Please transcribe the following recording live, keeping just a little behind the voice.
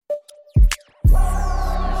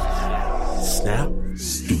Snap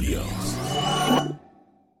Studios.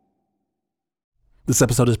 This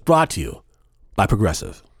episode is brought to you by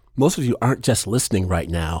Progressive. Most of you aren't just listening right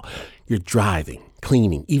now. You're driving,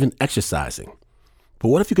 cleaning, even exercising. But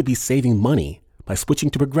what if you could be saving money by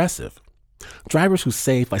switching to Progressive? Drivers who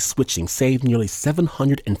save by switching save nearly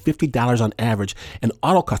 $750 on average, and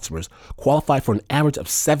auto customers qualify for an average of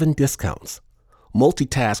 7 discounts.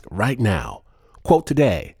 Multitask right now. Quote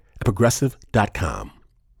today at Progressive.com.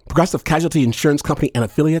 Progressive Casualty Insurance Company and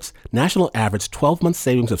Affiliates, national average 12-month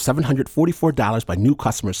savings of $744 by new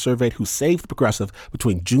customers surveyed who saved Progressive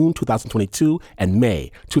between June 2022 and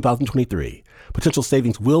May 2023. Potential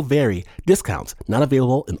savings will vary. Discounts not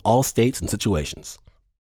available in all states and situations.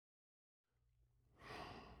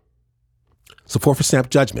 Support for Snap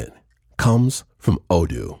Judgment comes from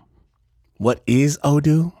Odoo. What is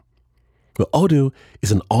Odoo? Well, Odoo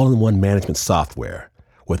is an all-in-one management software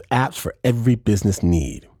with apps for every business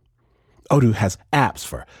need. Odoo has apps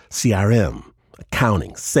for CRM,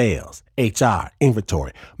 accounting, sales, HR,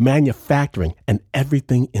 inventory, manufacturing, and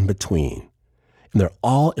everything in between. And they're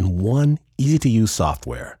all in one easy-to-use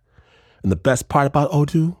software. And the best part about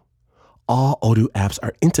Odoo? All Odoo apps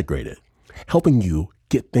are integrated, helping you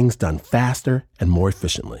get things done faster and more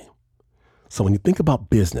efficiently. So when you think about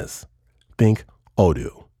business, think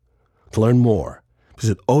Odoo. To learn more,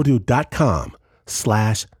 visit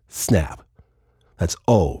odoo.com/snap. That's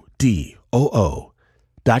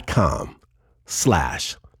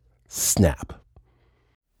ODOO.com/snap.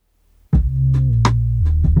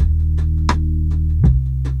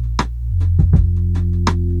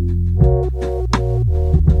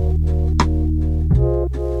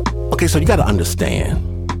 Okay, so you got to understand.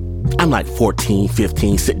 I'm like 14,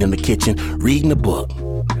 15, sitting in the kitchen, reading a book.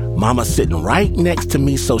 Mama's sitting right next to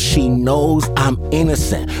me, so she knows I'm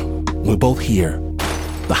innocent. We both hear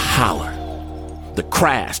the holler, the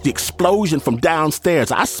crash, the explosion from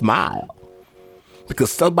downstairs. I smile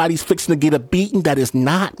because somebody's fixing to get a beating that is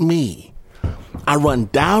not me. I run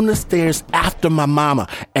down the stairs after my mama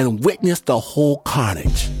and witness the whole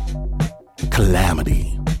carnage.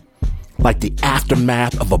 Calamity. Like the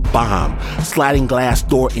aftermath of a bomb, sliding glass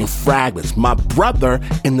door in fragments. My brother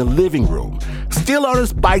in the living room, still on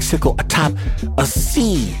his bicycle atop a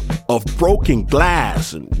sea of broken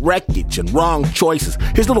glass and wreckage and wrong choices.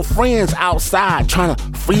 His little friends outside trying to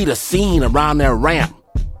flee the scene around their ramp.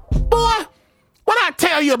 Boy, what'd I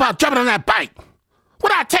tell you about jumping on that bike?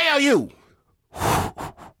 What'd I tell you?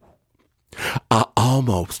 I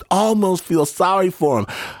almost feel sorry for him.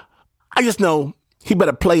 I just know he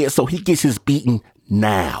better play it so he gets his beating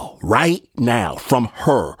now, right now, from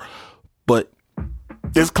her. But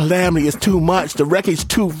this calamity is too much. The wreckage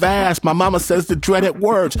too vast. My mama says the dreaded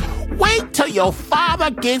words. Wait till your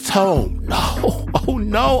father gets home. No, oh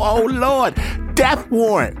no, oh Lord. Death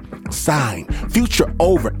warrant. Signed. Future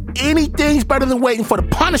over. Anything's better than waiting for the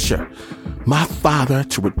Punisher. My father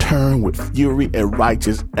to return with fury and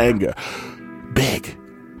righteous anger. Beg,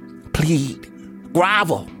 plead,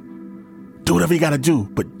 grovel. Do whatever you gotta do,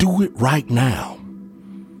 but do it right now.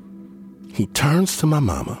 He turns to my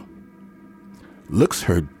mama, looks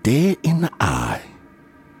her dead in the eye,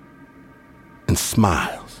 and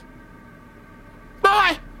smiles.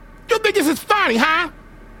 Boy, you think this is funny, huh?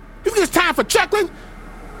 You think it's time for chuckling?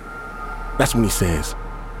 That's when he says,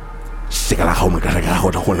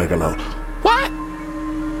 what?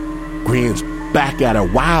 Grins back at her,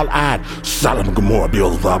 wild-eyed. Sodom and Gomorrah,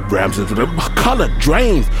 Beelzebub, Ramses. Color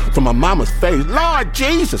drains from my mama's face. Lord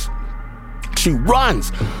Jesus! She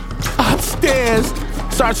runs upstairs,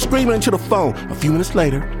 starts screaming into the phone. A few minutes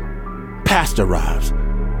later, Pastor arrives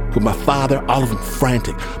with my father, all of them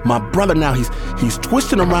frantic. My brother now, he's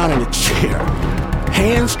twisting around in a chair,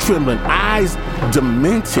 hands trembling, eyes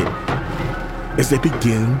demented, as they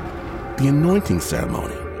begin the anointing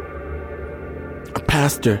ceremony. A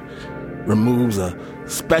pastor removes a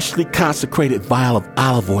specially consecrated vial of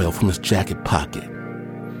olive oil from his jacket pocket.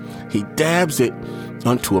 He dabs it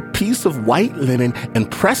onto a piece of white linen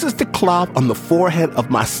and presses the cloth on the forehead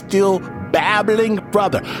of my still babbling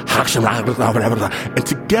brother. And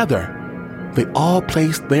together, they all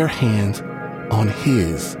place their hands on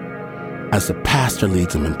his as the pastor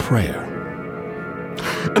leads them in prayer.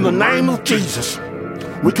 In the name of Jesus,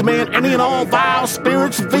 we command any and all vile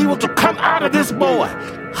spirits of evil to come out of this boy.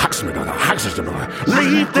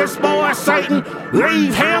 Leave this boy, Satan.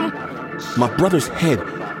 Leave him. My brother's head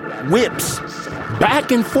whips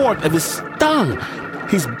back and forth as his tongue,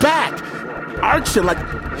 his back, arching like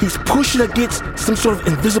he's pushing against some sort of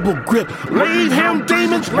invisible grip. Leave him,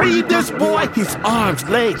 demons. Leave this boy. His arms,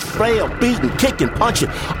 legs flail, beating, kicking, punching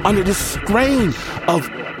under this strain of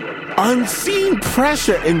unseen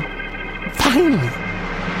pressure and Finally,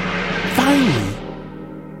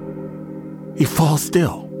 he falls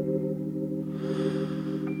still.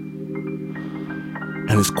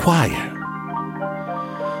 And it's quiet.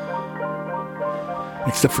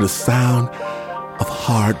 Except for the sound of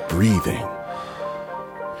hard breathing.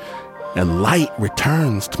 And light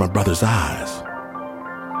returns to my brother's eyes.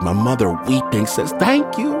 My mother, weeping, says,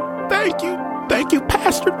 "Thank you,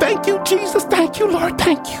 Pastor. Thank you, Jesus. Thank you, Lord.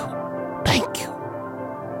 Thank you.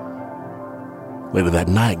 Later that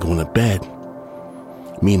night, going to bed,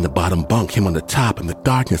 me in the bottom bunk, him on the top. In the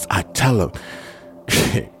darkness, I tell him,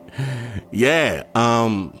 "Yeah,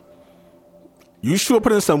 you sure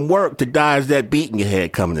put in some work to dodge that beating you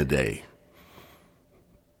had coming today."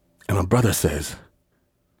 And my brother says,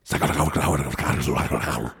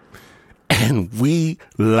 and we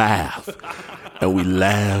laugh, and we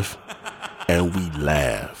laugh, and we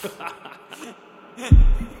laugh.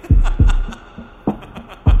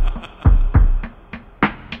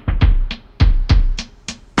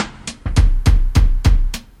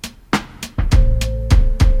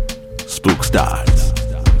 Spook starts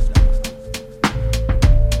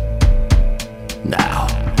now.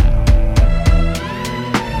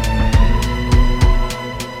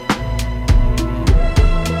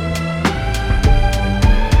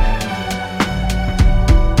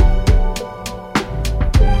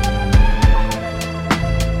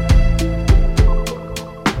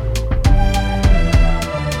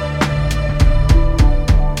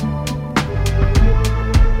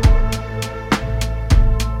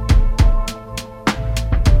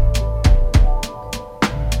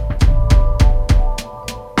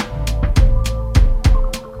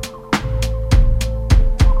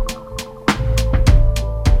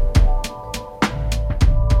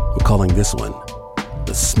 Calling this one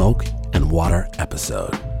the Smoke and Water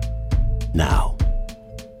episode. Now,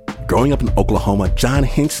 growing up in Oklahoma, John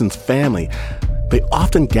Hinson's family, they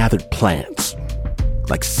often gathered plants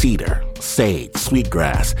like cedar, sage,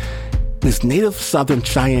 sweetgrass. In his native Southern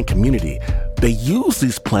Cheyenne community, they use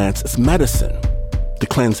these plants as medicine to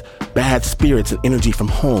cleanse bad spirits and energy from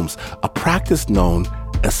homes, a practice known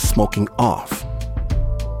as smoking off.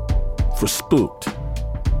 For Spooked,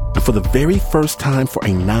 and for the very first time for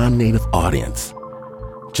a non-native audience,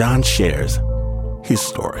 John shares his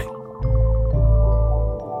story.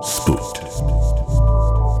 Spooked.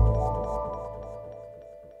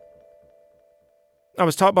 I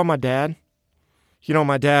was taught by my dad. You know,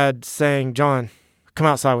 my dad saying, "John, come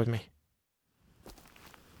outside with me."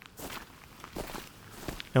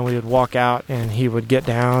 And we would walk out, and he would get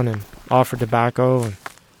down and offer tobacco and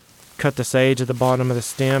cut the sage at the bottom of the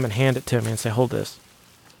stem and hand it to me and say, "Hold this."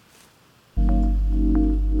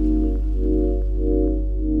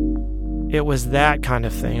 It was that kind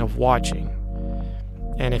of thing of watching.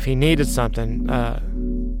 And if he needed something,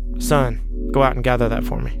 "Son, go out and gather that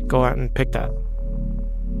for me. Go out and pick that."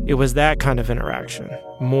 It was that kind of interaction,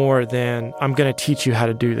 more than, "I'm going to teach you how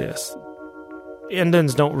to do this."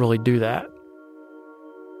 Indians don't really do that.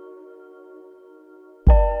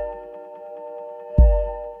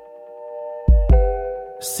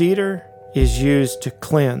 Cedar is used to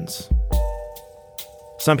cleanse.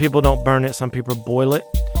 Some people don't burn it, some people boil it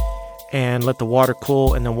and let the water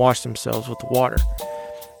cool and then wash themselves with the water.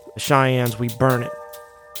 The Cheyennes, we burn it.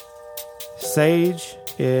 Sage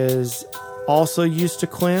is also used to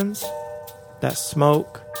cleanse. That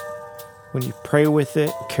smoke, when you pray with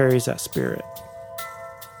it, carries that spirit.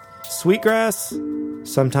 Sweetgrass,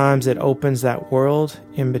 sometimes it opens that world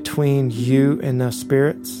in between you and those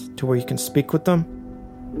spirits to where you can speak with them.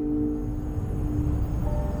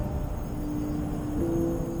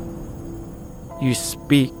 You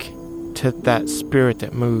speak to that spirit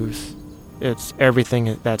that moves. It's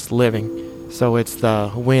everything that's living. So it's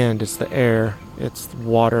the wind, it's the air, it's the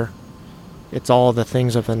water, it's all the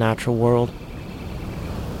things of the natural world.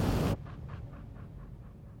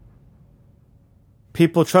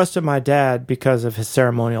 People trusted my dad because of his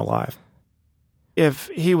ceremonial life. If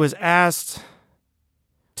he was asked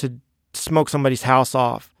to smoke somebody's house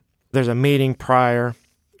off, there's a meeting prior,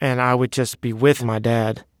 and I would just be with my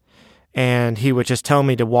dad, and he would just tell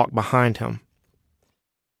me to walk behind him.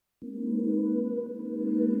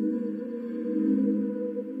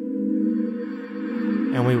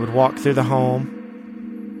 And we would walk through the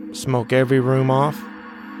home, smoke every room off.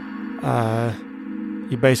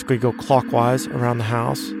 You basically go clockwise around the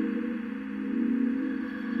house.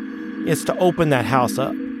 It's to open that house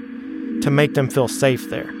up, to make them feel safe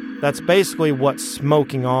there. That's basically what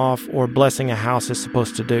smoking off or blessing a house is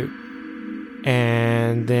supposed to do.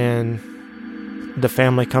 And then the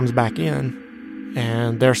family comes back in,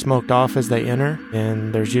 and they're smoked off as they enter,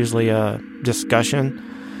 and there's usually a discussion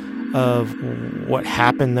of what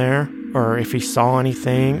happened there, or if he saw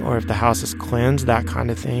anything, or if the house is cleansed, that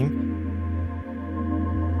kind of thing.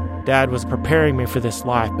 Dad was preparing me for this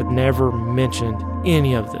life, but never mentioned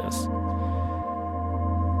any of this,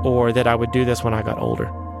 or that I would do this when I got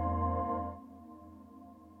older.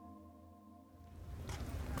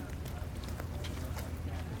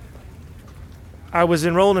 I was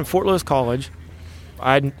enrolled in Fort Lewis College.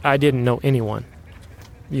 I didn't know anyone.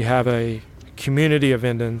 You have a community of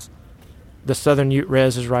Indians. The Southern Ute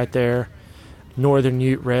Res is right there, Northern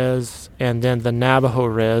Ute Res, and then the Navajo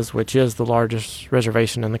Res, which is the largest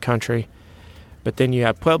reservation in the country. But then you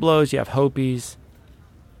have Pueblos, you have Hopis.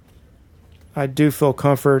 I do feel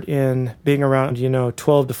comfort in being around, 12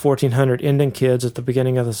 to 1,400 Indian kids at the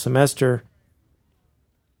beginning of the semester.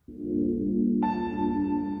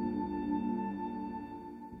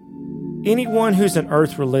 Anyone who's an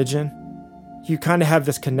earth religion, you kind of have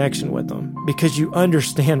this connection with them because you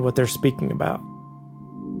understand what they're speaking about.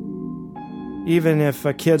 Even if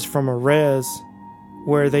a kid's from a res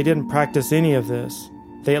where they didn't practice any of this,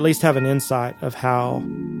 they at least have an insight of how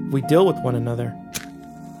we deal with one another.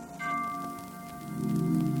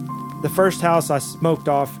 The first house I smoked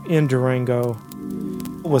off in Durango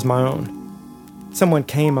was my own. Someone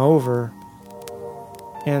came over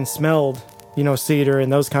and smelled cedar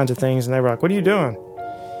and those kinds of things. And they were like, "What are you doing?"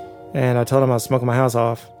 And I told them I was smoking my house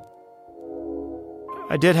off.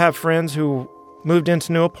 I did have friends who moved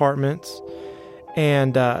into new apartments,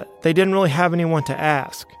 and they didn't really have anyone to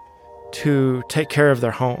ask to take care of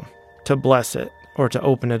their home, to bless it, or to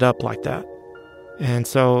open it up like that. And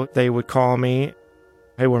so they would call me,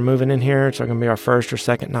 "Hey, we're moving in here. It's going to be our first or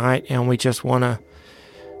second night, and we just want to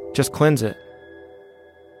just cleanse it."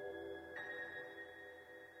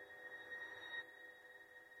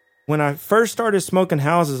 When I first started smoking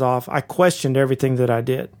houses off, I questioned everything that I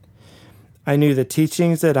did. I knew the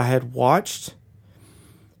teachings that I had watched,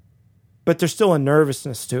 but there's still a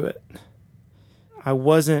nervousness to it. I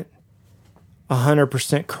wasn't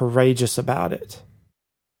 100% courageous about it.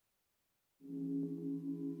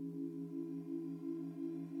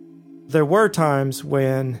 There were times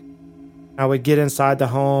when I would get inside the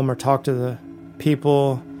home or talk to the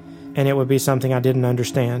people, and it would be something I didn't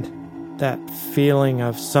understand. That feeling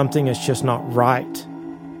of something is just not right.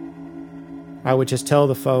 I would just tell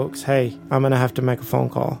the folks, "Hey, I'm going to have to make a phone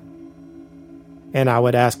call." And I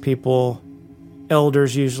would ask people,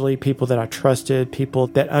 elders usually, people that I trusted, people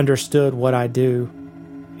that understood what I do,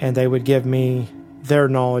 and they would give me their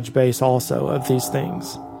knowledge base also of these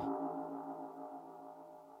things.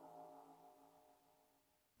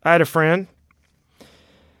 I had a friend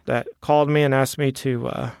that called me and asked me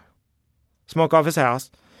to smoke off his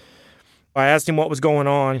house. I asked him what was going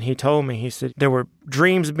on, and he told me. He said there were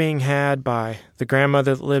dreams being had by the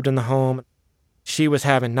grandmother that lived in the home. She was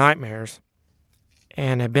having nightmares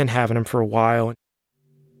and had been having them for a while.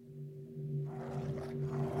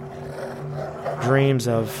 Dreams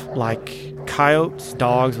of, like, coyotes,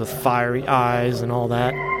 dogs with fiery eyes and all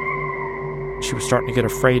that. She was starting to get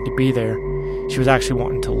afraid to be there. She was actually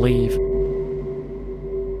wanting to leave.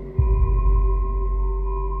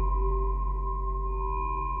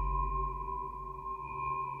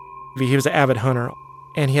 He was an avid hunter,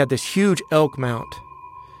 and he had this huge elk mount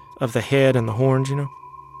of the head and the horns, and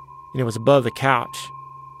it was above the couch.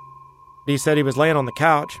 He said he was laying on the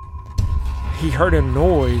couch. He heard a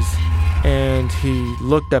noise, and he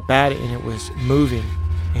looked up at it, and it was moving.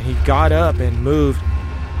 And he got up and moved,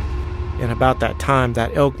 and about that time,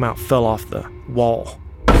 that elk mount fell off the wall.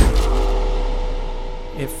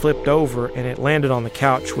 It flipped over, and it landed on the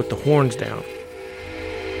couch with the horns down.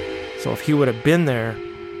 So if he would have been there,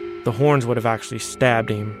 the horns would have actually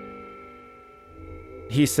stabbed him.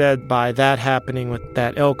 He said by that happening with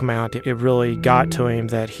that elk mount, it really got to him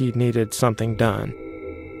that he needed something done.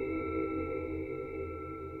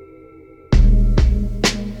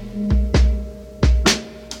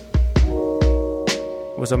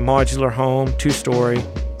 It was a modular home, 2-story.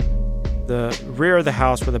 The rear of the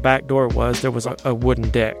house where the back door was, there was a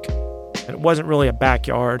wooden deck. And it wasn't really a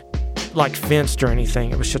backyard, like fenced or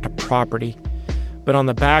anything. It was just a property. But on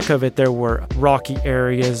the back of it, there were rocky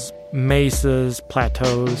areas, mesas,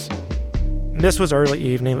 plateaus. And this was early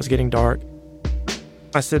evening. It was getting dark.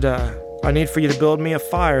 I said, I need for you to build me a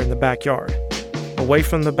fire in the backyard, away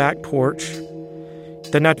from the back porch.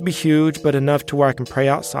 Doesn't have to be huge, but enough to where I can pray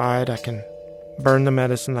outside. I can burn the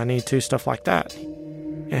medicine I need to, stuff like that.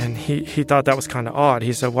 And he thought that was kind of odd.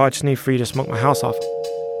 He said, "Well, I just need for you to smoke my house off."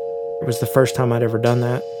 It was the first time I'd ever done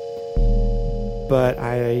that. But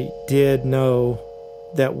I did know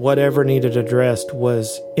that whatever needed addressed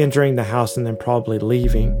was entering the house and then probably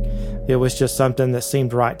leaving. It was just something that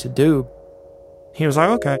seemed right to do. He was like,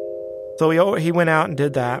 okay. So he went out and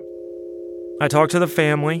did that. I talked to the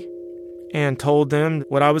family and told them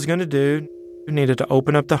what I was going to do. We needed to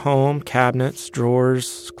open up the home, cabinets,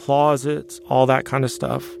 drawers, closets, all that kind of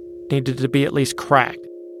stuff. Needed to be at least cracked.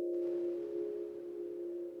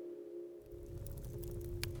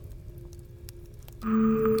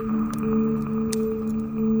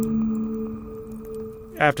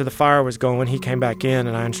 After the fire was going, he came back in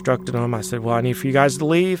and I instructed him. I said, well, I need for you guys to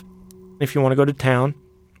leave. If you want to go to town,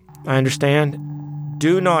 I understand.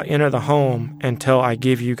 Do not enter the home until I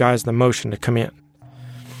give you guys the motion to come in.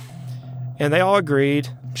 And they all agreed,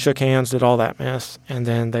 shook hands, did all that mess, and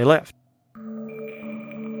then they left.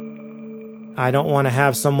 I don't want to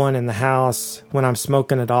have someone in the house when I'm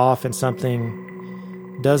smoking it off and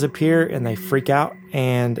something does appear and they freak out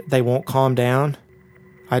and they won't calm down.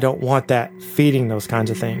 I don't want that feeding those kinds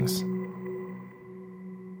of things.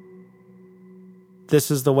 This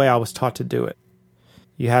is the way I was taught to do it.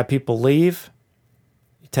 You have people leave,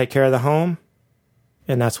 you take care of the home,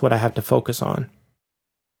 and that's what I have to focus on.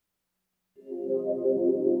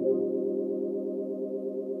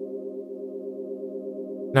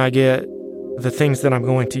 And I get the things that I'm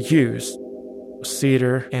going to use,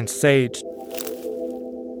 cedar and sage.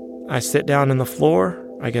 I sit down on the floor,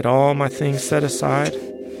 I get all my things set aside,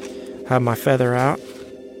 have my feather out,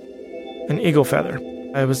 an eagle feather.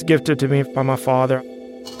 It was gifted to me by my father.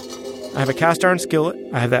 I have a cast iron skillet.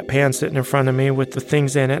 I have that pan sitting in front of me with the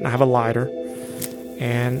things in it, and I have a lighter.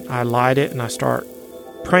 And I light it, and I start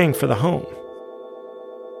praying for the home.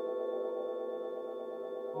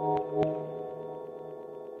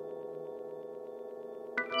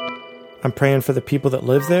 I'm praying for the people that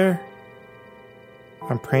live there.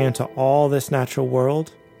 I'm praying to all this natural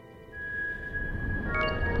world.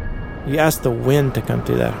 You ask the wind to come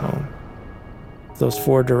through that home. Those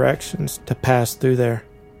 4 directions to pass through there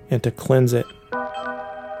and to cleanse it.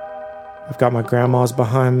 I've got my grandmas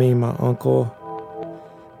behind me, my uncle,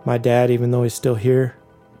 my dad, even though he's still here.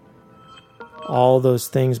 All those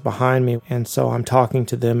things behind me, and so I'm talking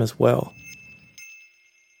to them as well.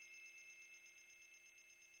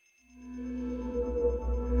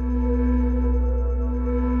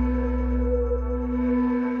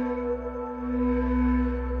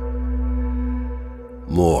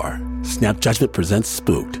 More Snap Judgment presents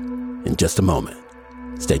Spooked in just a moment.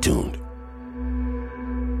 Stay tuned.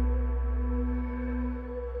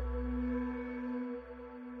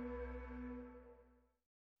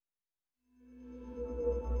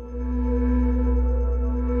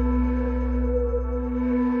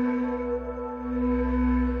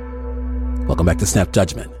 Welcome back to Snap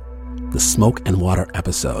Judgment, the Smoke and Water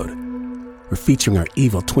episode. We're featuring our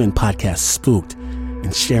evil twin podcast, Spooked,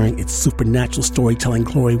 and sharing its supernatural storytelling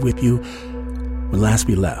glory with you. When last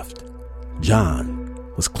we left, John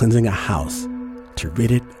was cleansing a house to rid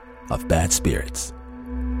it of bad spirits.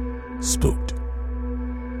 Spooked.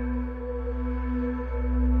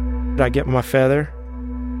 I get my feather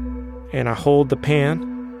and I hold the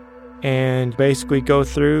pan and basically go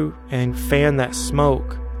through and fan that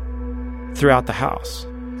smoke throughout the house.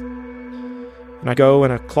 And I go in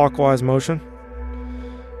a clockwise motion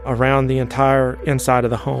around the entire inside of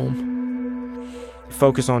the home.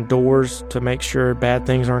 Focus on doors to make sure bad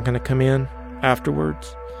things aren't going to come in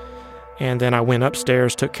afterwards. And then I went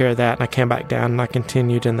upstairs, took care of that, and I came back down and I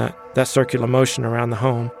continued in that circular motion around the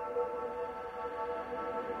home.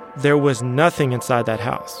 There was nothing inside that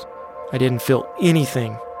house. I didn't feel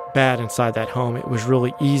anything bad inside that home. It was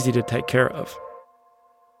really easy to take care of.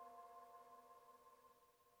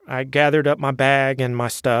 I gathered up my bag and my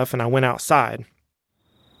stuff and I went outside.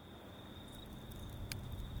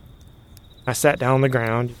 I sat down on the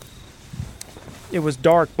ground. It was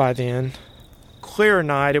dark by then. Clear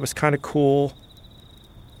night, it was kind of cool.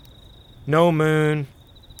 No moon,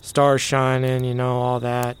 stars shining, all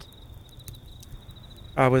that.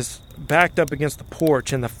 I was backed up against the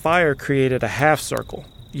porch and the fire created a half circle,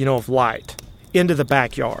 of light into the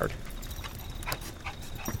backyard.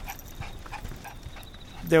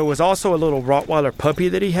 There was also a little Rottweiler puppy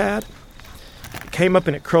that he had. It came up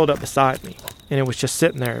and it curled up beside me and it was just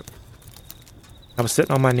sitting there. I was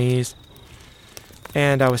sitting on my knees,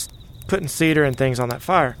 and I was putting cedar and things on that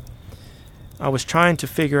fire. I was trying to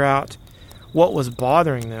figure out what was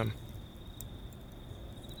bothering them.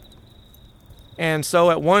 And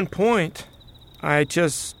so at one point, I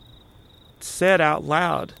just said out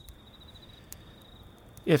loud,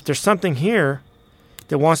 if there's something here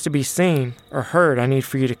that wants to be seen or heard, I need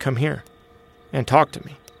for you to come here and talk to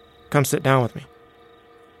me. Come sit down with me.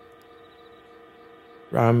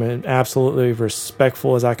 I'm absolutely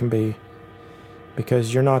respectful as I can be.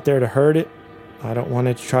 because you're not there to hurt it. I don't want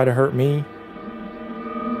it to try to hurt me.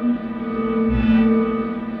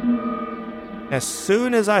 As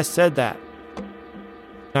soon as I said that,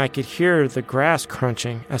 I could hear the grass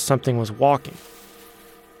crunching as something was walking.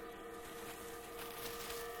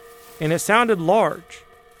 And it sounded large.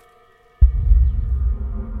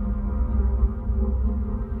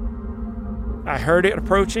 I heard it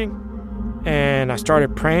approaching, and I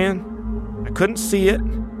started praying. I couldn't see it,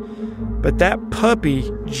 but that puppy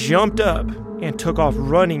jumped up and took off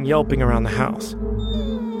running, yelping around the house.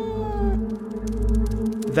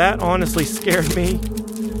 That honestly scared me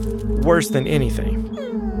worse than anything.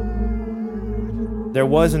 There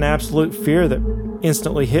was an absolute fear that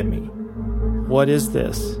instantly hit me. What is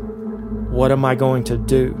this? What am I going to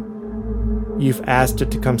do? You've asked it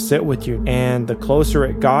to come sit with you, and the closer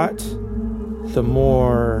it got, the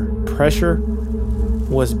more pressure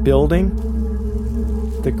was building,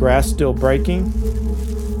 the grass still breaking,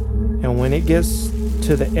 and when it gets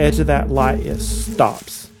to the edge of that light, it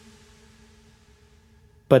stops.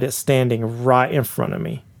 But it's standing right in front of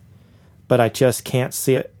me, but I just can't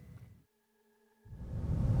see it.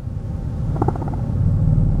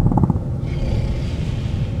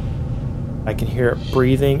 I can hear it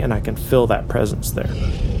breathing, and I can feel that presence there.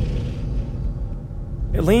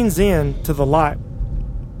 It leans in to the light.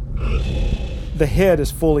 The head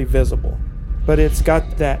is fully visible, but it's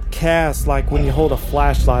got that cast like when you hold a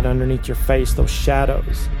flashlight underneath your face, those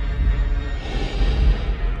shadows.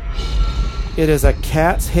 It is a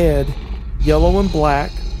cat's head, yellow and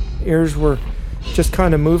black. Ears were just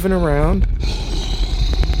kind of moving around.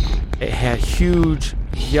 It had huge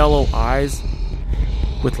yellow eyes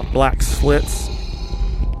with black slits.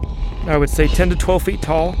 I would say 10 to 12 feet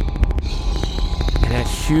tall. It had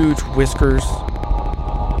huge whiskers,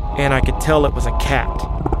 and I could tell it was a cat.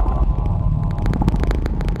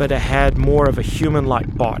 But it had more of a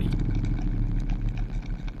human-like body.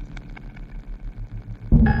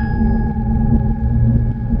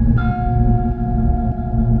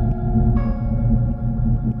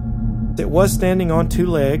 It was standing on two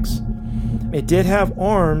legs. It did have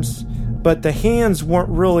arms, but the hands weren't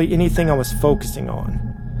really anything I was focusing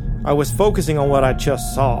on. I was focusing on what I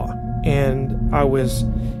just saw, and I was,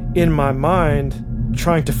 in my mind,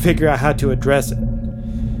 trying to figure out how to address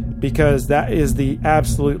it, because that is the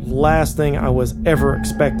absolute last thing I was ever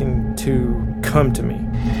expecting to come to me.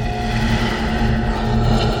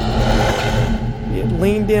 It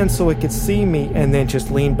leaned in so it could see me and then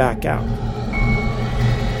just leaned back out.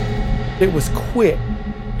 It was quick.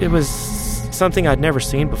 It was something I'd never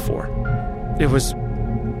seen before. It was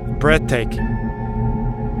breathtaking.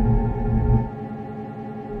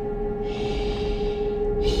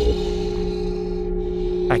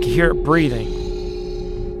 I could hear it breathing.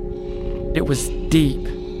 It was deep.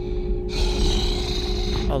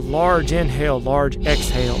 A large inhale, large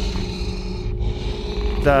exhale.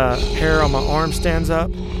 The hair on my arm stands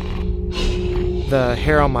up. The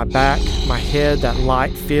hair on my back, my head, that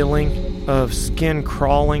light feeling of skin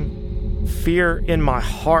crawling, fear in my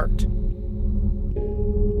heart.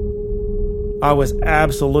 I was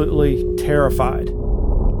absolutely terrified.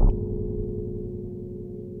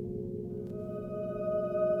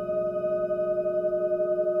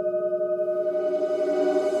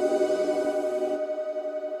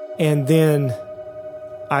 And then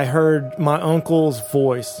I heard my uncle's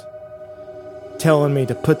voice telling me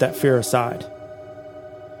to put that fear aside.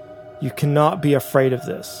 You cannot be afraid of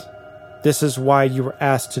this. This is why you were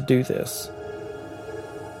asked to do this.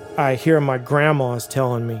 I hear my grandma's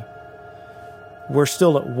telling me, we're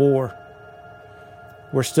still at war.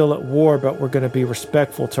 We're still at war, but we're going to be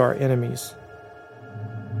respectful to our enemies.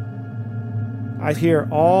 I hear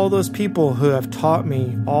all those people who have taught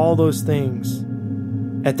me all those things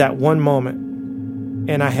at that one moment,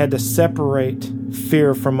 and I had to separate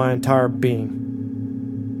fear from my entire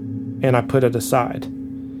being. And I put it aside.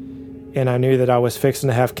 And I knew that I was fixing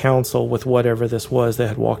to have counsel with whatever this was that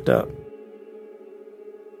had walked up.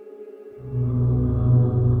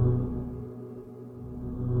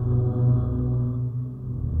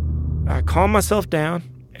 I calmed myself down,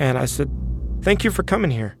 and I said, thank you for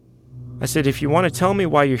coming here. I said, if you want to tell me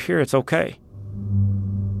why you're here, it's okay.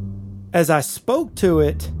 As I spoke to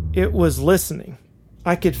it, it was listening.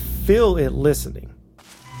 I could feel it listening.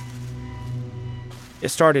 It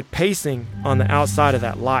started pacing on the outside of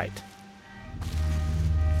that light.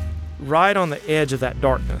 Right on the edge of that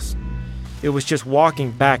darkness. It was just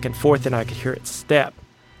walking back and forth, and I could hear its step.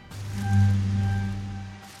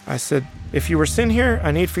 I said, if you were sent here,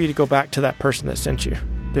 I need for you to go back to that person that sent you.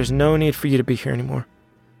 There's no need for you to be here anymore.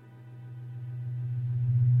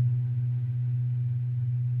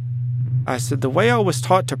 I said, the way I was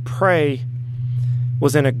taught to pray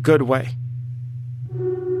was in a good way,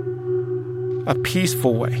 a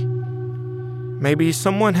peaceful way. Maybe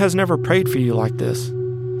someone has never prayed for you like this.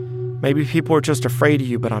 Maybe people are just afraid of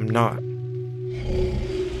you, but I'm not.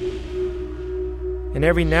 And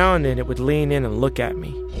every now and then it would lean in and look at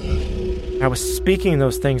me. I was speaking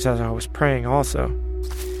those things as I was praying also.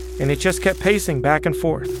 And it just kept pacing back and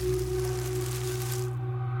forth.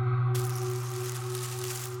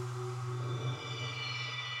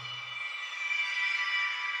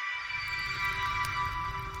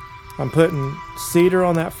 I'm putting cedar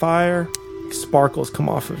on that fire. Sparkles come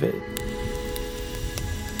off of it.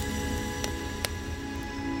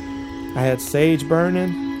 I had sage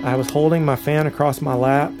burning. I was holding my fan across my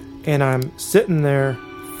lap, and I'm sitting there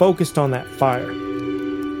focused on that fire.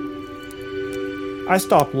 I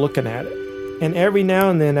stopped looking at it, and every now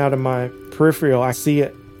and then out of my peripheral, I see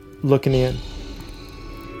it looking in.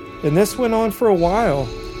 And this went on for a while.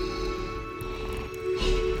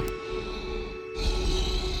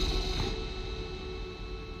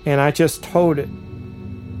 And I just told it,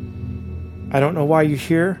 I don't know why you're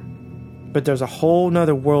here, but there's a whole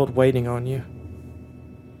nother world waiting on you.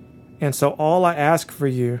 And so all I ask for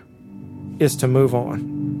you is to move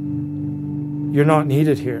on. You're not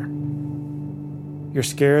needed here. You're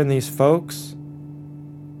scaring these folks.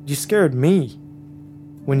 You scared me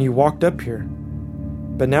when you walked up here.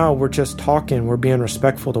 But now we're just talking, we're being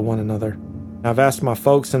respectful to one another. I've asked my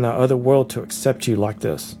folks in the other world to accept you like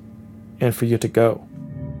this and for you to go.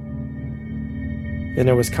 And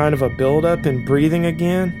there was kind of a build-up and breathing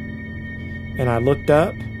again. And I looked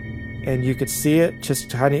up, and you could see it just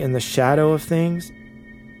kind of in the shadow of things.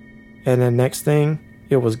 And the next thing,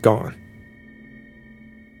 it was gone.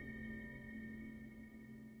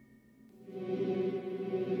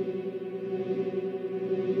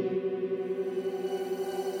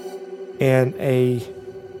 And a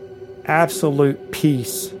absolute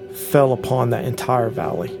peace fell upon that entire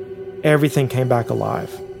valley. Everything came back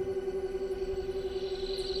alive.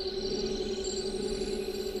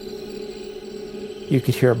 You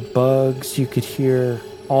could hear bugs, you could hear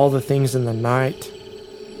all the things in the night.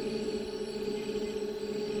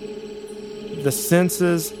 The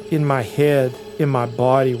senses in my head, in my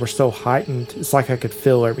body were so heightened, it's like I could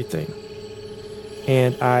feel everything.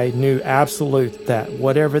 And I knew absolute that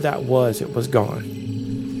whatever that was, it was gone.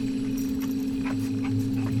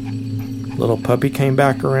 Little puppy came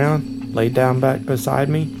back around, laid down back beside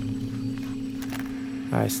me.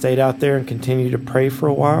 I stayed out there and continued to pray for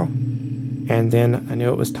a while. And then I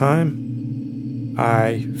knew it was time.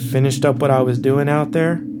 I finished up what I was doing out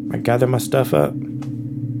there. I gathered my stuff up.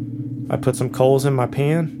 I put some coals in my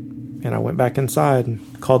pan, and I went back inside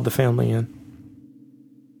and called the family in.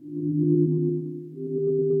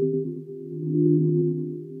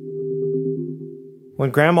 When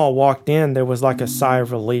Grandma walked in, there was like a sigh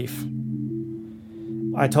of relief.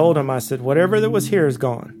 I told him, I said, whatever that was here is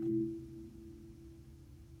gone.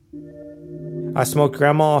 I smoked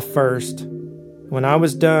Grandma off first. When I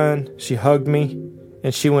was done, she hugged me,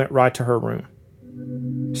 and she went right to her room.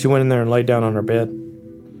 She went in there and laid down on her bed.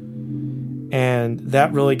 And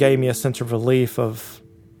that really gave me a sense of relief of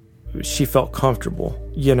she felt comfortable,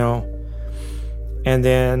 you know. And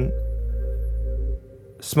then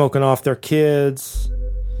smoking off their kids,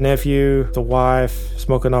 nephew, the wife,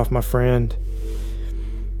 smoking off my friend.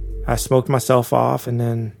 I smoked myself off, and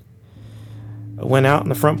then I went out on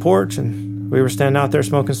the front porch, and we were standing out there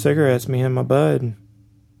smoking cigarettes, me and my bud. And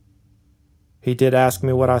he did ask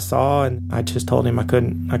me what I saw, and I just told him I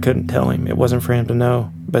couldn't tell him. It wasn't for him to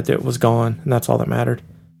know, but it was gone, and that's all that mattered.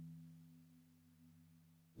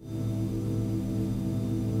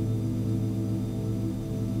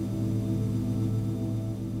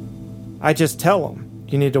 I just tell them,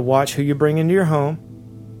 you need to watch who you bring into your home.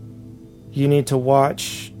 You need to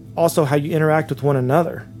watch also how you interact with one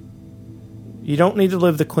another. You don't need to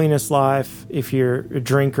live the cleanest life if you're a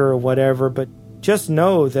drinker or whatever, but just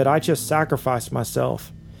know that I just sacrificed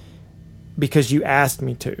myself because you asked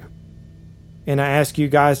me to. And I ask you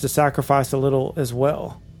guys to sacrifice a little as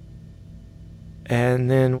well.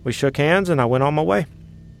 And then we shook hands and I went on my way.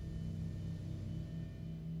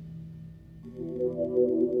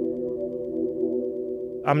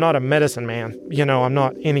 I'm not a medicine man. You know, I'm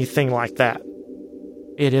not anything like that.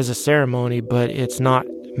 It is a ceremony, but it's not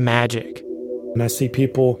magic. And I see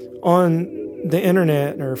people on the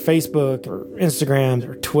internet or Facebook or Instagram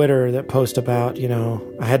or Twitter that post about, you know,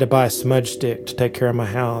 I had to buy a smudge stick to take care of my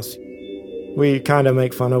house. We kind of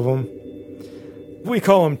make fun of them. We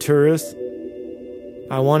call them tourists.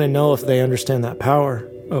 I want to know if they understand that power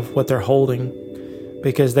of what they're holding,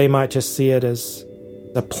 because they might just see it as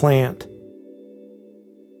a plant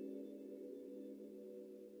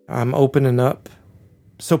I'm opening up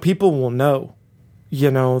so people will know,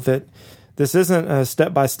 that this isn't a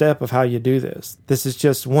step-by-step of how you do this. This is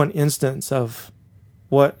just one instance of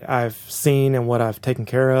what I've seen and what I've taken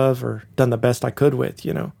care of or done the best I could with,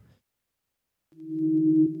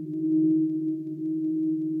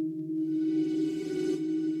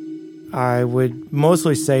 I would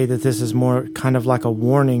mostly say that this is more kind of like a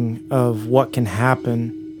warning of what can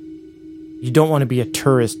happen. You don't want to be a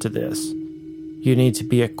tourist to this. You need to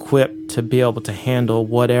be equipped to be able to handle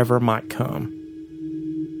whatever might come.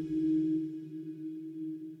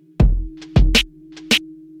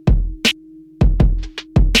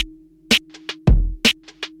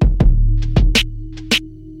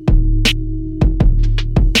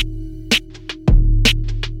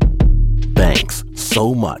 Thanks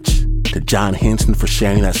so much to John Henson for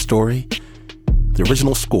sharing that story. The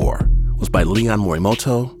original score was by Leon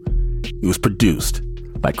Morimoto. It was produced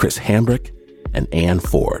by Chris Hambrick and Ann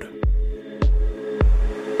Ford.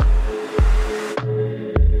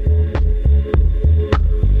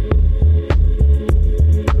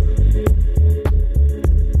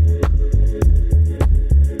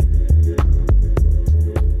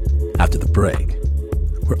 After the break,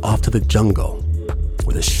 we're off to the jungle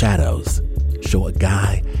where the shadows show a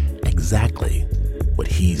guy exactly what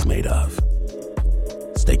he's made of.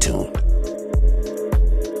 Stay tuned.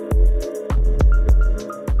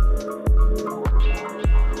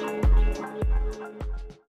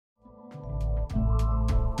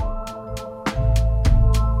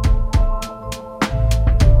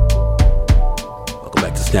 Welcome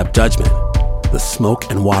back to Snap Judgment, the Smoke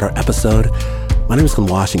and Water episode. My name is Glenn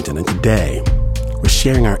Washington, and today we're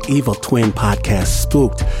sharing our Evil Twin podcast,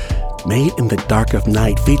 Spooked, made in the dark of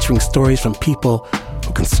night, featuring stories from people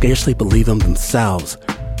who can scarcely believe them themselves.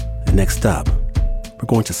 And next up, we're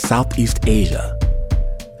going to Southeast Asia.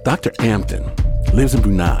 Dr. Ampton lives in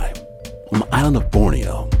Brunei, on the island of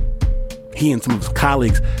Borneo. He and some of his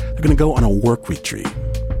colleagues are going to go on a work retreat.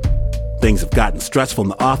 Things have gotten stressful in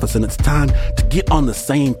the office, and it's time to get on the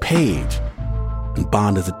same page and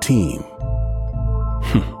bond as a team.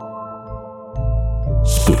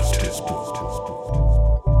 Spooked.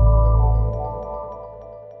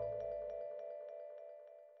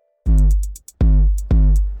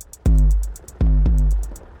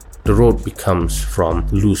 The road becomes from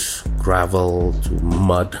loose gravel to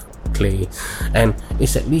mud, clay, and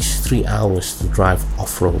it's at least 3 hours to drive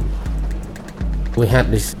off-road. We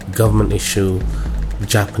had this government issue,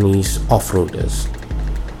 Japanese off-roaders.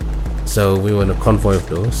 So we were in a convoy of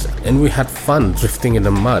those, and we had fun drifting in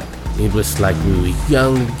the mud. It was like we were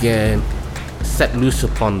young again, set loose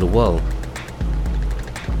upon the world.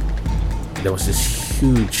 There was this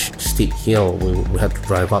huge steep hill we had to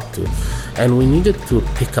drive up to, and we needed to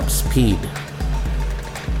pick up speed.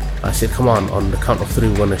 I said, come on the count of 3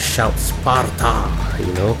 we're gonna shout Sparta,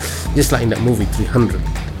 just like in that movie 300.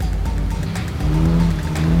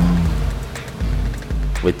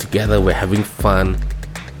 We're together, we're having fun.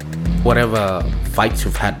 Whatever fights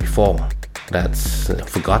we've had before, that's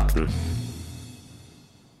forgotten.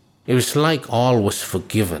 It was like all was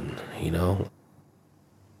forgiven,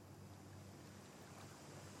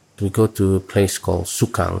 We go to a place called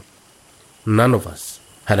Sukang. None of us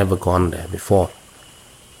had ever gone there before.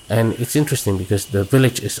 And it's interesting because the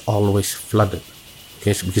village is always flooded.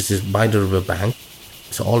 Okay, because it's by the river bank,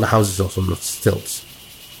 so all the houses are also on stilts.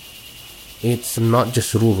 It's not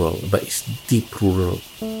just rural, but it's deep rural.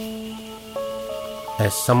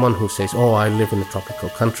 As someone who says, I live in a tropical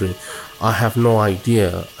country, I have no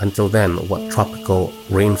idea until then what tropical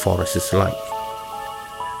rainforest is like.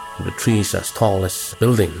 The trees are as tall as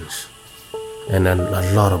buildings, and then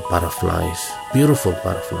a lot of butterflies, beautiful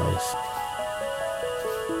butterflies.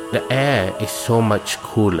 The air is so much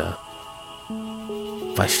cooler.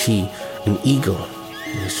 If I see an eagle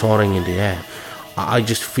soaring in the air, I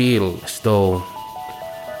just feel as though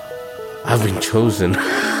I've been chosen,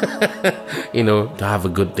 to have a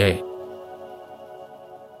good day.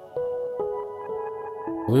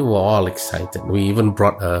 We were all excited. We even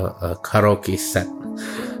brought a karaoke set,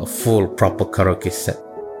 a full proper karaoke set.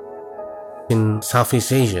 In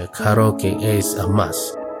Southeast Asia, karaoke is a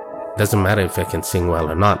must. Doesn't matter if I can sing well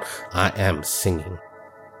or not, I am singing.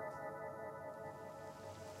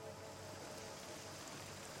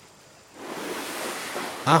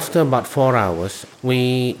 After about 4 hours,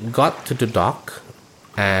 we got to the dock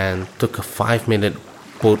and took a 5-minute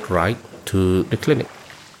boat ride to the clinic.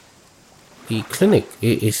 The clinic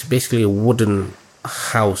is basically a wooden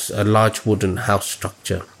house, a large wooden house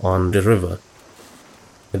structure on the river.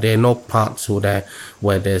 There are no parts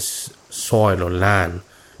where there's soil or land.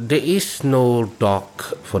 There is no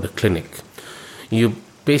dock for the clinic. You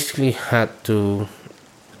basically had to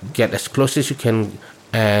get as close as you can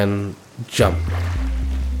and jump.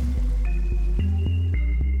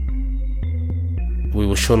 We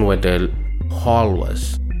were shown where the hall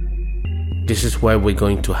was. This is where we're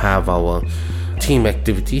going to have our team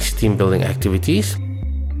activities, team building activities.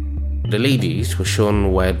 The ladies were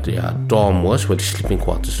shown where their dorm was, where the sleeping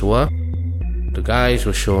quarters were. The guys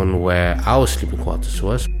were shown where our sleeping quarters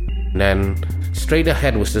was. And then straight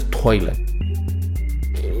ahead was the toilet.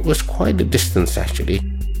 It was quite a distance actually.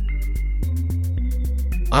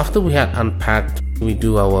 After we had unpacked, we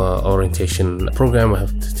do our orientation program, we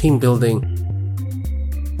have the team building.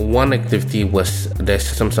 One activity was there's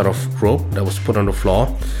some sort of rope that was put on the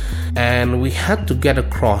floor, and we had to get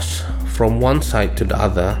across from one side to the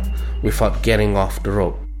other without getting off the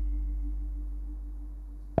rope.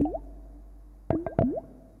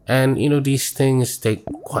 And these things take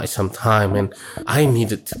quite some time, and I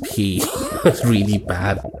needed to pee really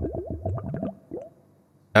bad.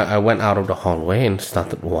 I went out of the hallway and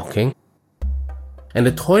started walking, and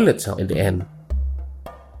the toilets are at the end.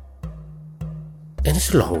 And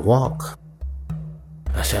it's a long walk.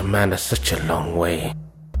 I said, man, that's such a long way.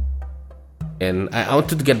 And I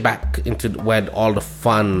wanted to get back into where all the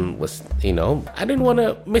fun was, I didn't want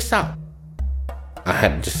to miss out. I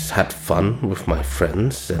had just had fun with my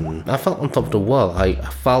friends, and I felt on top of the world. I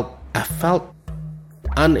felt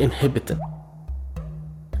uninhibited.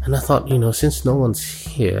 And I thought, since no one's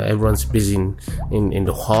here, everyone's busy in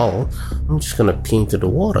the hall, I'm just gonna pee into the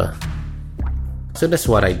water. So that's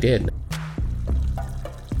what I did.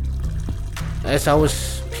 As I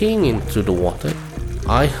was peeing into the water,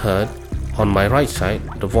 I heard on my right side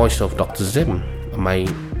the voice of Dr. Zim, my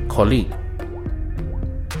colleague.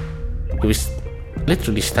 He was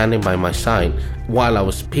literally standing by my side while I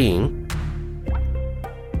was peeing.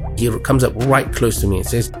 He comes up right close to me and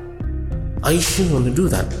says, "Are you sure you want to do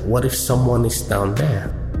that? What if someone is down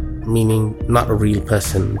there?" Meaning not a real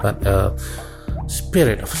person, but a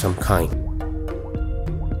spirit of some kind.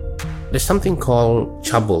 There's something called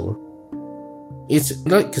chabul. It's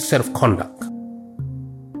like a set of conduct.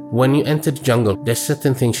 When you enter the jungle, there's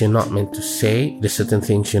certain things you're not meant to say, there's certain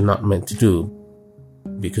things you're not meant to do,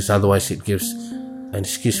 because otherwise it gives an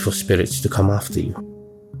excuse for spirits to come after you.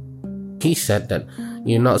 He said that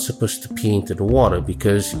you're not supposed to pee into the water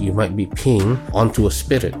because you might be peeing onto a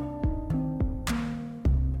spirit.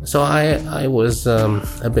 So I was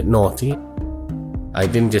a bit naughty. I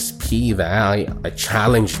didn't just pee there, I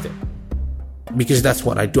challenged it. Because that's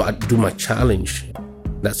what I do. I do my challenge.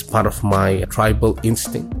 That's part of my tribal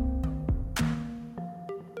instinct.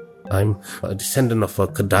 I'm a descendant of a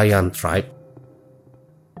Kedayan tribe.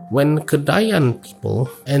 When Kedayan people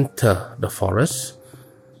enter the forest,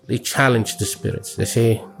 they challenge the spirits. They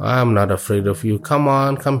say, "I'm not afraid of you. Come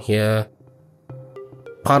on, come here."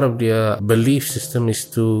 Part of their belief system is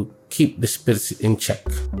to keep the spirits in check.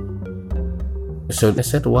 So they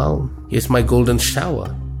said, "Well, here's my golden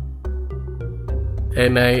shower."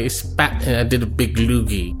 And I spat and I did a big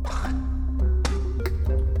loogie.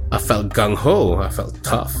 I felt gung-ho, I felt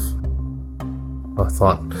tough. I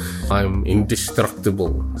thought, I'm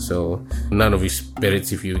indestructible, so none of you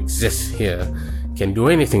spirits, if you exist here, can do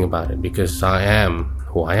anything about it, because I am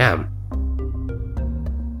who I am.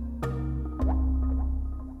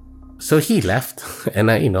 So he left, and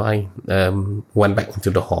I went back into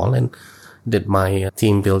the hall and did my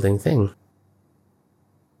team building thing.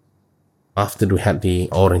 After we had the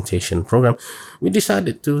orientation program, we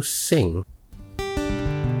decided to sing.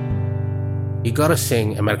 You gotta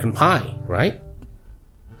sing American Pie, right?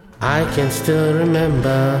 I can still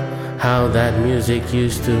remember how that music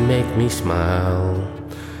used to make me smile.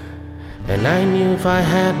 And I knew if I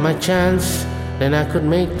had my chance, then I could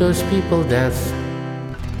make those people dance.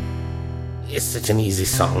 It's such an easy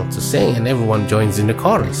song to sing, and everyone joins in the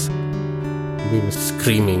chorus. We were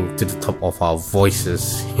screaming to the top of our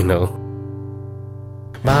voices,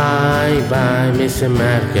 Bye, bye, Miss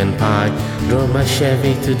American Pie. Drove my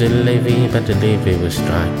Chevy to the levee, but the levee was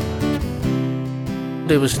dry.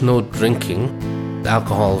 There was no drinking.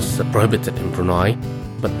 Alcohol's prohibited in Brunei,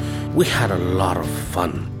 but we had a lot of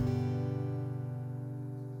fun.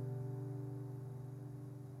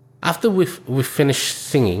 After we finished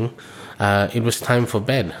singing, it was time for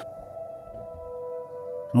bed.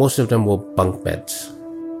 Most of them were bunk beds.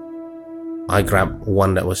 I grabbed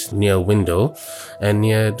one that was near a window and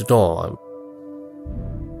near the door.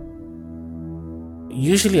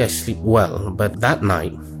 Usually I sleep well, but that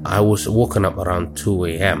night I was woken up around 2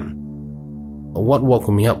 a.m. What woke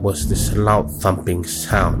me up was this loud thumping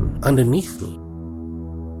sound underneath me.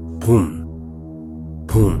 Boom,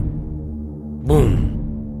 boom, boom,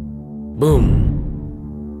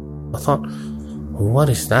 boom, I thought, what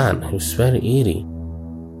is that? It was very eerie.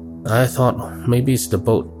 I thought maybe it's the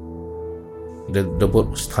boat. The boat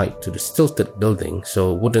was tied to the stilted building,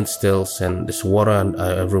 so wooden stilts and there's water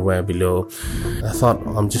everywhere below. I thought,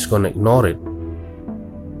 I'm just going to ignore it.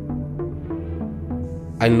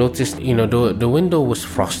 I noticed, the window was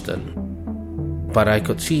frosted, but I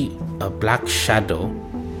could see a black shadow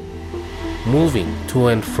moving to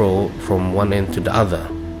and fro from one end to the other.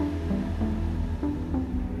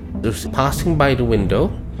 It was passing by the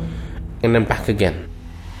window and then back again.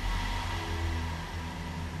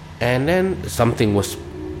 And then something was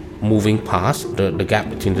moving past the gap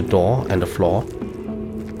between the door and the floor.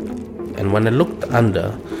 And when I looked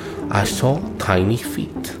under, I saw tiny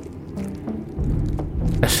feet.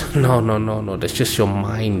 I said, no, that's just your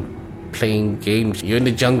mind playing games. You're in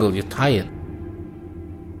the jungle, you're tired.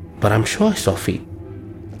 But I'm sure I saw feet.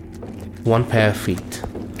 One pair of feet,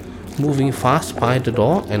 moving fast by the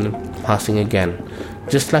door and passing again,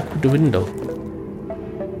 just like with the window.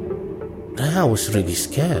 Then I was really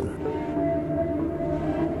scared.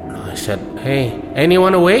 I said, hey,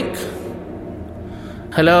 anyone awake?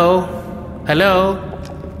 Hello?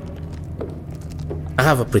 I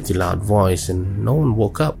have a pretty loud voice and no one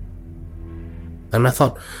woke up. And I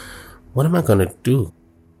thought, what am I going to do?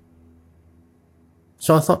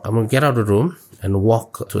 So I thought, I'm going to get out of the room and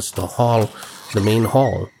walk towards the hall, the main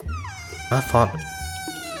hall. I thought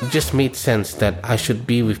it just made sense that I should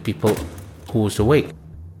be with people who was awake.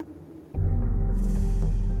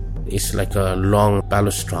 It's like a long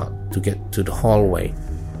balustrade to get to the hallway.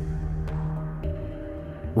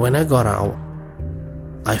 When I got out,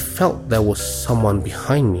 I felt there was someone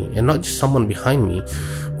behind me, and not just someone behind me,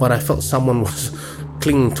 but I felt someone was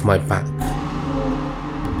clinging to my back,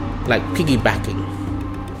 like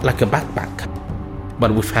piggybacking, like a backpack,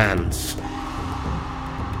 but with hands.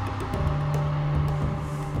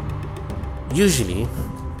 Usually,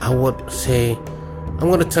 I would say, I'm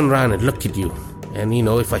going to turn around and look at you, and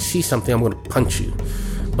if I see something, I'm going to punch you.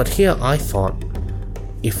 But here I thought,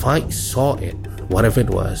 if I saw it, whatever it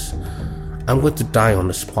was, I'm going to die on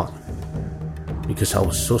the spot, because I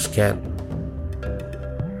was so scared.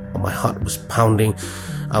 My heart was pounding,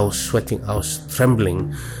 I was sweating, I was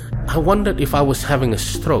trembling. I wondered if I was having a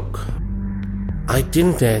stroke. I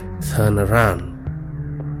didn't dare turn around.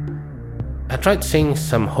 I tried saying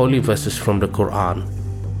some holy verses from the Quran,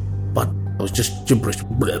 but it was just gibberish.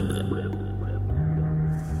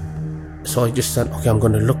 So I just said, okay, I'm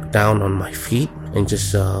going to look down on my feet and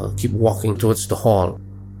just keep walking towards the hall.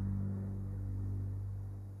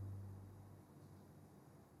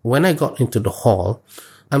 When I got into the hall,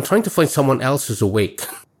 I'm trying to find someone else who's awake.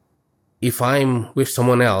 If I'm with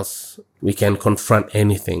someone else, we can confront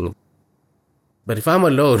anything. But if I'm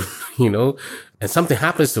alone, and something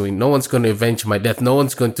happens to me, no one's going to avenge my death. No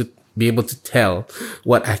one's going to be able to tell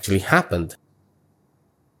what actually happened.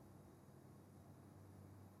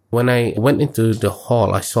 When I went into the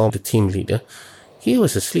hall, I saw the team leader. He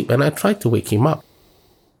was asleep, and I tried to wake him up.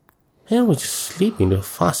 And he was just sleeping,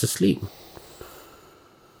 fast asleep.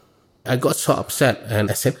 I got so upset and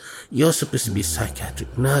I said, you're supposed to be a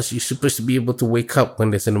psychiatric nurse. You're supposed to be able to wake up when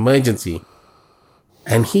there's an emergency.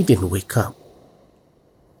 And he didn't wake up.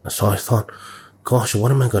 So I thought, gosh,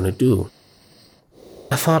 what am I going to do?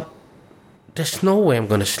 I thought, there's no way I'm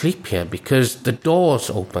going to sleep here because the door's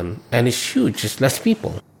open and it's huge. There's less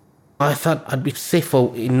people. I thought I'd be safer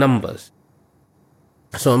in numbers.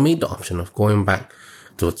 So I made the option of going back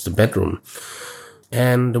towards the bedroom.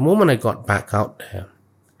 And the moment I got back out there,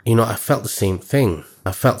 I felt the same thing.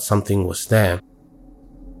 I felt something was there.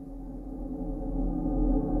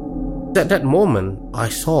 At that moment, I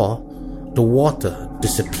saw the water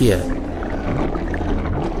disappear.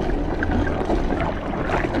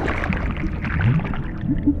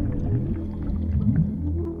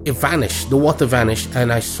 It vanished. The water vanished,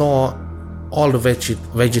 and I saw all the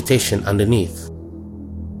vegetation underneath.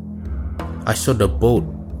 I saw the boat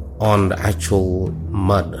on the actual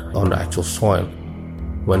mud, on the actual soil,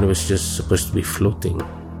 when it was just supposed to be floating.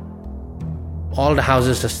 All the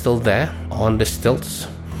houses are still there on the stilts.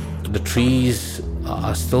 The trees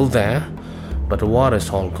are still there, but the water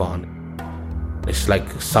is all gone. It's like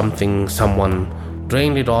someone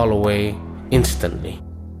drained it all away instantly.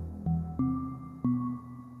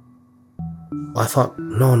 I thought,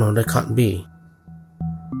 no, that can't be.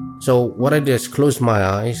 So what I did is close my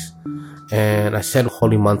eyes and I said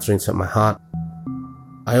holy mantra inside my heart.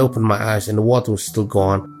 I opened my eyes and the water was still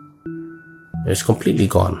gone. It was completely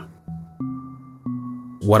gone.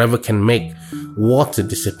 Whatever can make water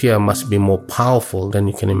disappear must be more powerful than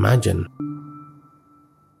you can imagine.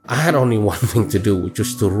 I had only one thing to do, which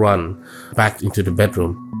was to run back into the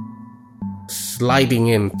bedroom. sliding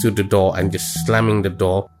into the door and just slamming the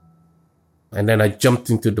door. And then I jumped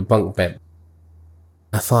into the bunk bed.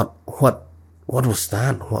 I thought, what was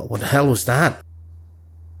that? What the hell was that?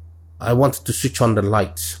 I wanted to switch on the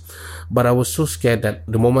lights, but I was so scared that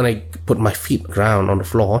the moment I put my feet ground on the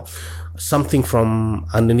floor, something from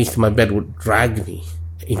underneath my bed would drag me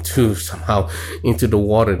into the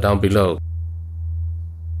water down below.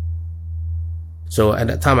 So at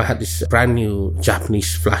that time I had this brand new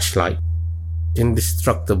Japanese flashlight,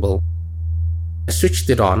 indestructible. I switched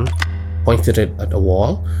it on, pointed it at the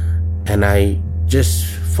wall, and I just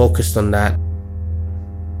focused on that.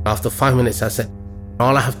 After 5 minutes I said,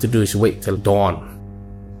 all I have to do is wait till dawn.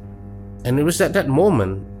 And it was at that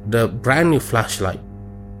moment the brand new flashlight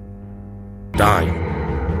died.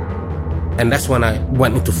 And that's when I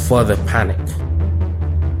went into further panic.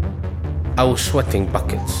 I was sweating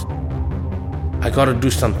buckets. I gotta do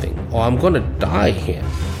something or I'm gonna die here.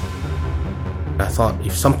 I thought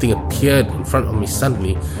if something appeared in front of me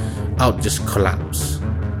suddenly, I would just collapse.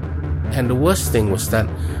 And the worst thing was that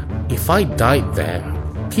if I died there,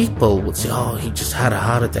 people would say, oh, he just had a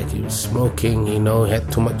heart attack, he was smoking, he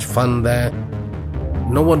had too much fun there.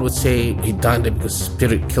 No one would say he died there because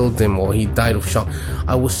spirit killed him or he died of shock.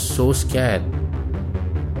 I was so scared.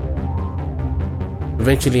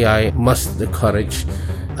 Eventually I mustered the courage.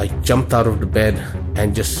 I jumped out of the bed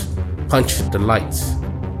and just punched the lights.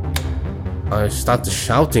 I started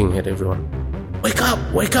shouting at everyone,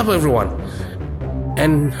 wake up everyone.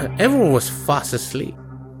 And everyone was fast asleep.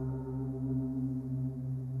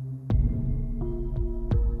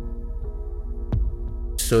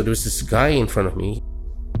 So there was this guy in front of me.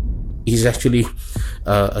 He's actually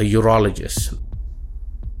a urologist.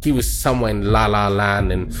 He was somewhere in La La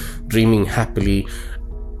Land and dreaming happily,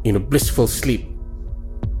 blissful sleep.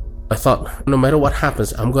 I thought, no matter what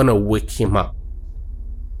happens, I'm gonna wake him up.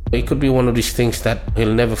 It could be one of these things that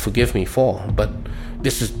he'll never forgive me for, but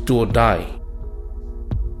this is do or die.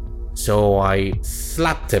 So I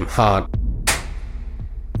slapped him hard.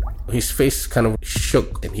 His face kind of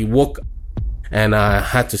shook and he woke up. And I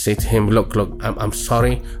had to say to him, look, I'm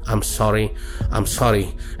sorry.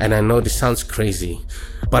 And I know this sounds crazy,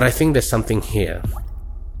 but I think there's something here.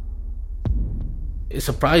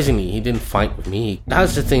 Surprisingly, he didn't fight with me.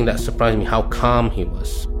 That's the thing that surprised me, how calm he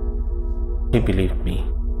was. He believed me.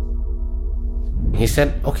 He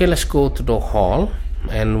said, okay, let's go to the hall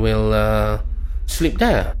and we'll sleep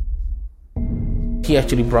there. He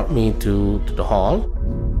actually brought me to the hall,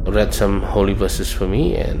 read some holy verses for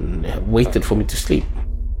me and waited for me to sleep.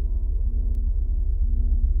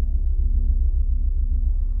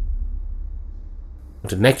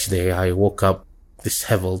 The next day I woke up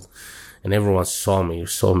disheveled and everyone saw me. It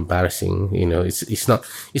was so embarrassing. It's not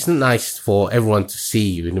nice for everyone to see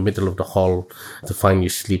you in the middle of the hall, to find you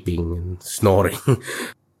sleeping and snoring.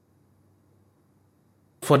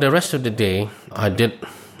 For the rest of the day, I did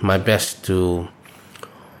my best to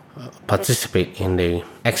participate in the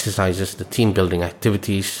exercises, the team building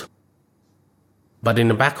activities. But in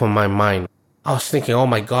the back of my mind, I was thinking, oh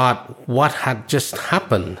my God, what had just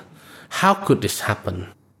happened? How could this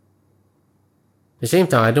happen? At the same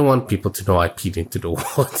time, I don't want people to know I peed into the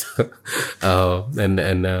water.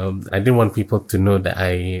 I didn't want people to know that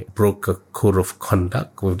I broke a code of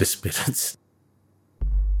conduct with the spirits.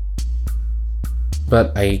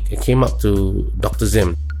 But I came up to Dr.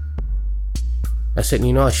 Zim. I said,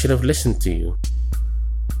 I should have listened to you.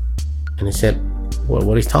 And he said, what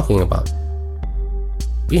are you talking about?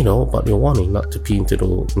 About your warning not to pee into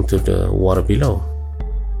the water below.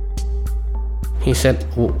 He said,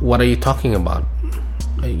 what are you talking about?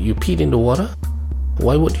 You peed in the water?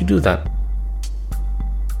 Why would you do that?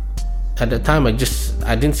 At the time, I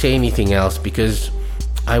didn't say anything else because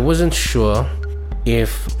I wasn't sure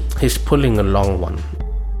if he's pulling a long one.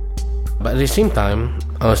 But at the same time,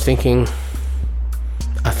 I was thinking,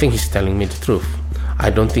 I think he's telling me the truth.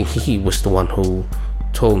 I don't think he was the one who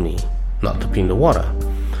told me not to pee in the water.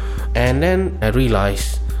 And then I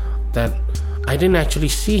realized that I didn't actually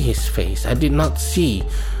see his face. I did not see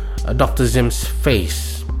Dr. Zim's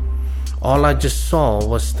face. All I just saw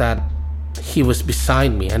was that he was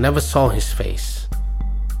beside me. I never saw his face.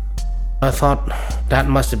 I thought that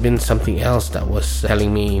must have been something else that was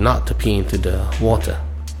telling me not to pee into the water.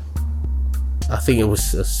 I think it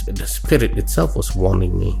was the spirit itself was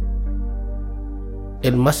warning me.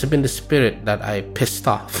 It must have been the spirit that I pissed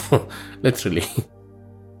off, literally.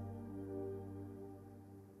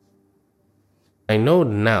 I know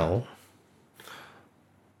now,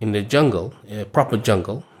 in the jungle, a proper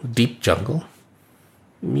jungle, deep jungle,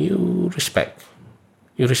 you respect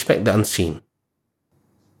the unseen.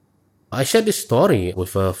 I shared this story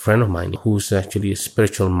with a friend of mine who's actually a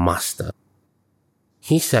spiritual master.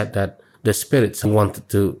 He said that the spirits wanted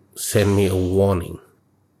to send me a warning.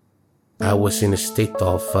 I was in a state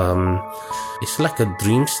of, it's like a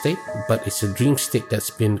dream state, but it's a dream state that's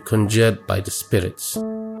been conjured by the spirits.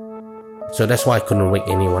 So that's why I couldn't wake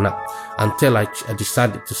anyone up until I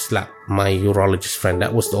decided to slap my urologist friend.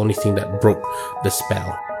 That was the only thing that broke the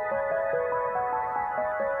spell.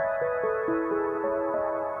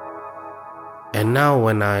 And now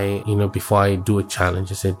when I, before I do a challenge,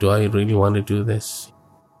 I say, do I really want to do this?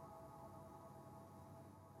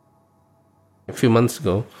 A few months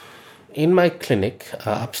ago, in my clinic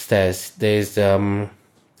upstairs, there's a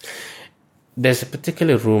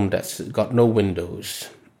particular room that's got no windows.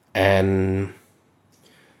 And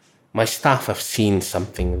my staff have seen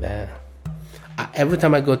something there. Every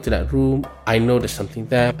time I go to that room, I know there's something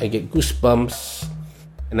there. I get goosebumps.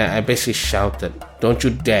 And I basically shouted, don't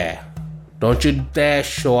you dare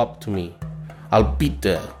show up to me. I'll beat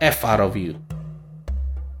the F out of you.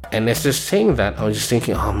 And as they're saying that, I was just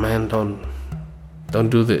thinking, oh man, don't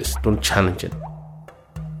do this. Don't challenge it.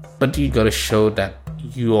 But you gotta show that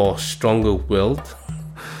you're stronger willed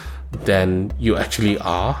than you actually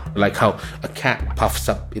are. Like how a cat puffs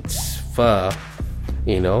up its fur,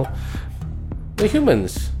 We're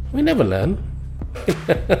humans. We never learn.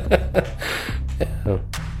 Yeah.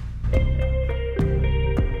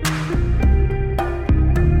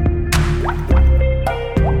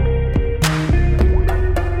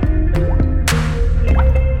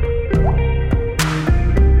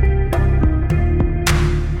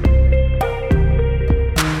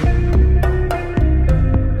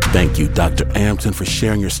 Thank you, Dr. Ampton, for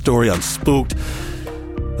sharing your story on Spooked.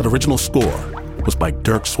 The original score was by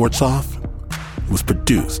Dirk Swartzoff. It was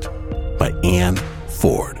produced by Ann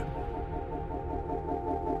Ford.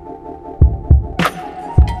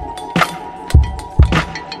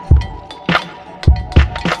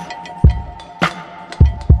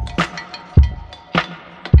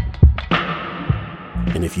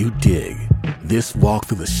 And if you dig this walk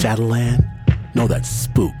through the Shadowland, know that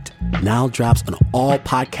Spooked now drops on all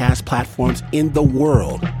podcast platforms in the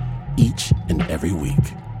world each and every week.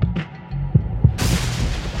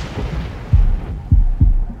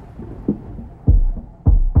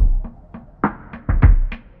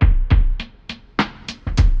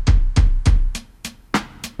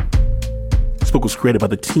 Spooked was created by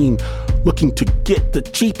the team looking to get the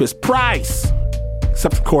cheapest price.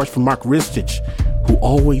 Except, of course, for Mark Ristich, who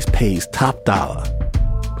always pays top dollar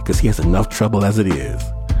because he has enough trouble as it is.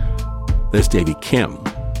 There's Davey Kim,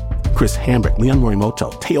 Chris Hambrick, Leon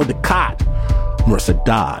Morimoto, Teo Ducat, Marissa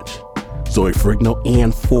Dodge, Zoe Ferrigno,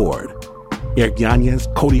 Ann Ford, Eric Yanez,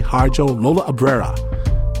 Cody Harjo, Lola Abrera,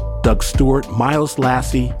 Doug Stewart, Miles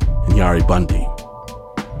Lassie, and Yari Bundy.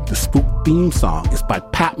 The Spook theme song is by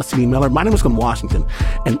Pat Mesiti-Miller. My name is Glenn Washington.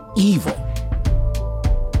 And evil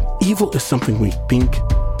is something we think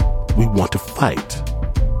we want to fight.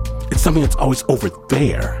 It's something that's always over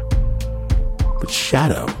there. But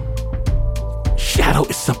shadow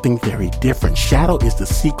is something very different. Shadow is the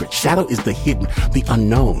secret. Shadow is the hidden, the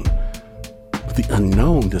unknown. But the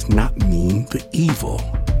unknown does not mean the evil.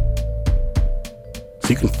 So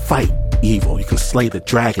you can fight evil. You can slay the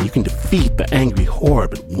dragon. You can defeat the angry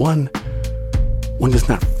horde. But one does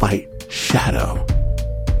not fight shadow.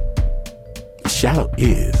 The shadow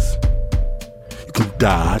is. You can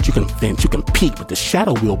dodge, you can fence, you can peek, but the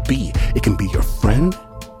shadow will be. It can be your friend.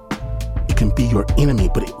 It can be your enemy,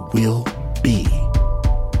 but it will be.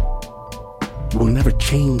 It will never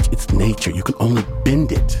change its nature. You can only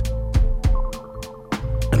bend it.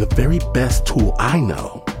 And the very best tool I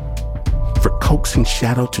know for coaxing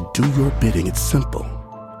shadow to do your bidding, it's simple.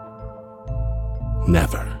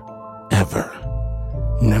 Never, ever,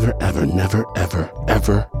 never, ever, never, ever,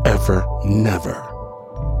 ever, ever, never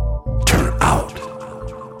turn out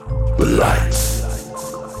the lights.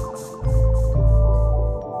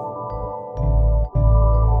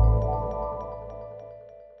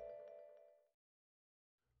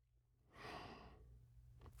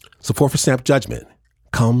 Support for Snap Judgment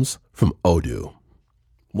comes from Odoo.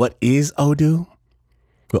 What is Odoo?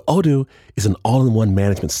 Well, Odoo is an all-in-one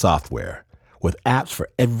management software with apps for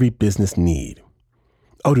every business need.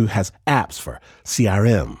 Odoo has apps for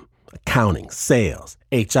CRM, accounting, sales,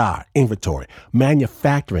 HR, inventory,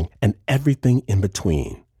 manufacturing, and everything in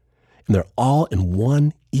between. And they're all in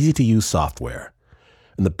one easy-to-use software.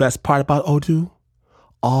 And the best part about Odoo?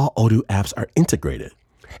 All Odoo apps are integrated,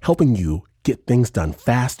 helping you get things done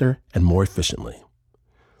faster and more efficiently.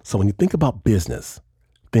 So when you think about business,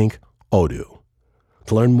 think Odoo.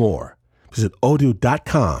 To learn more, visit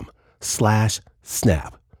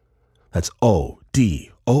odoo.com/snap. That's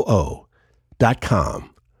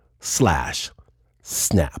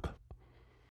ODOO.com/snap.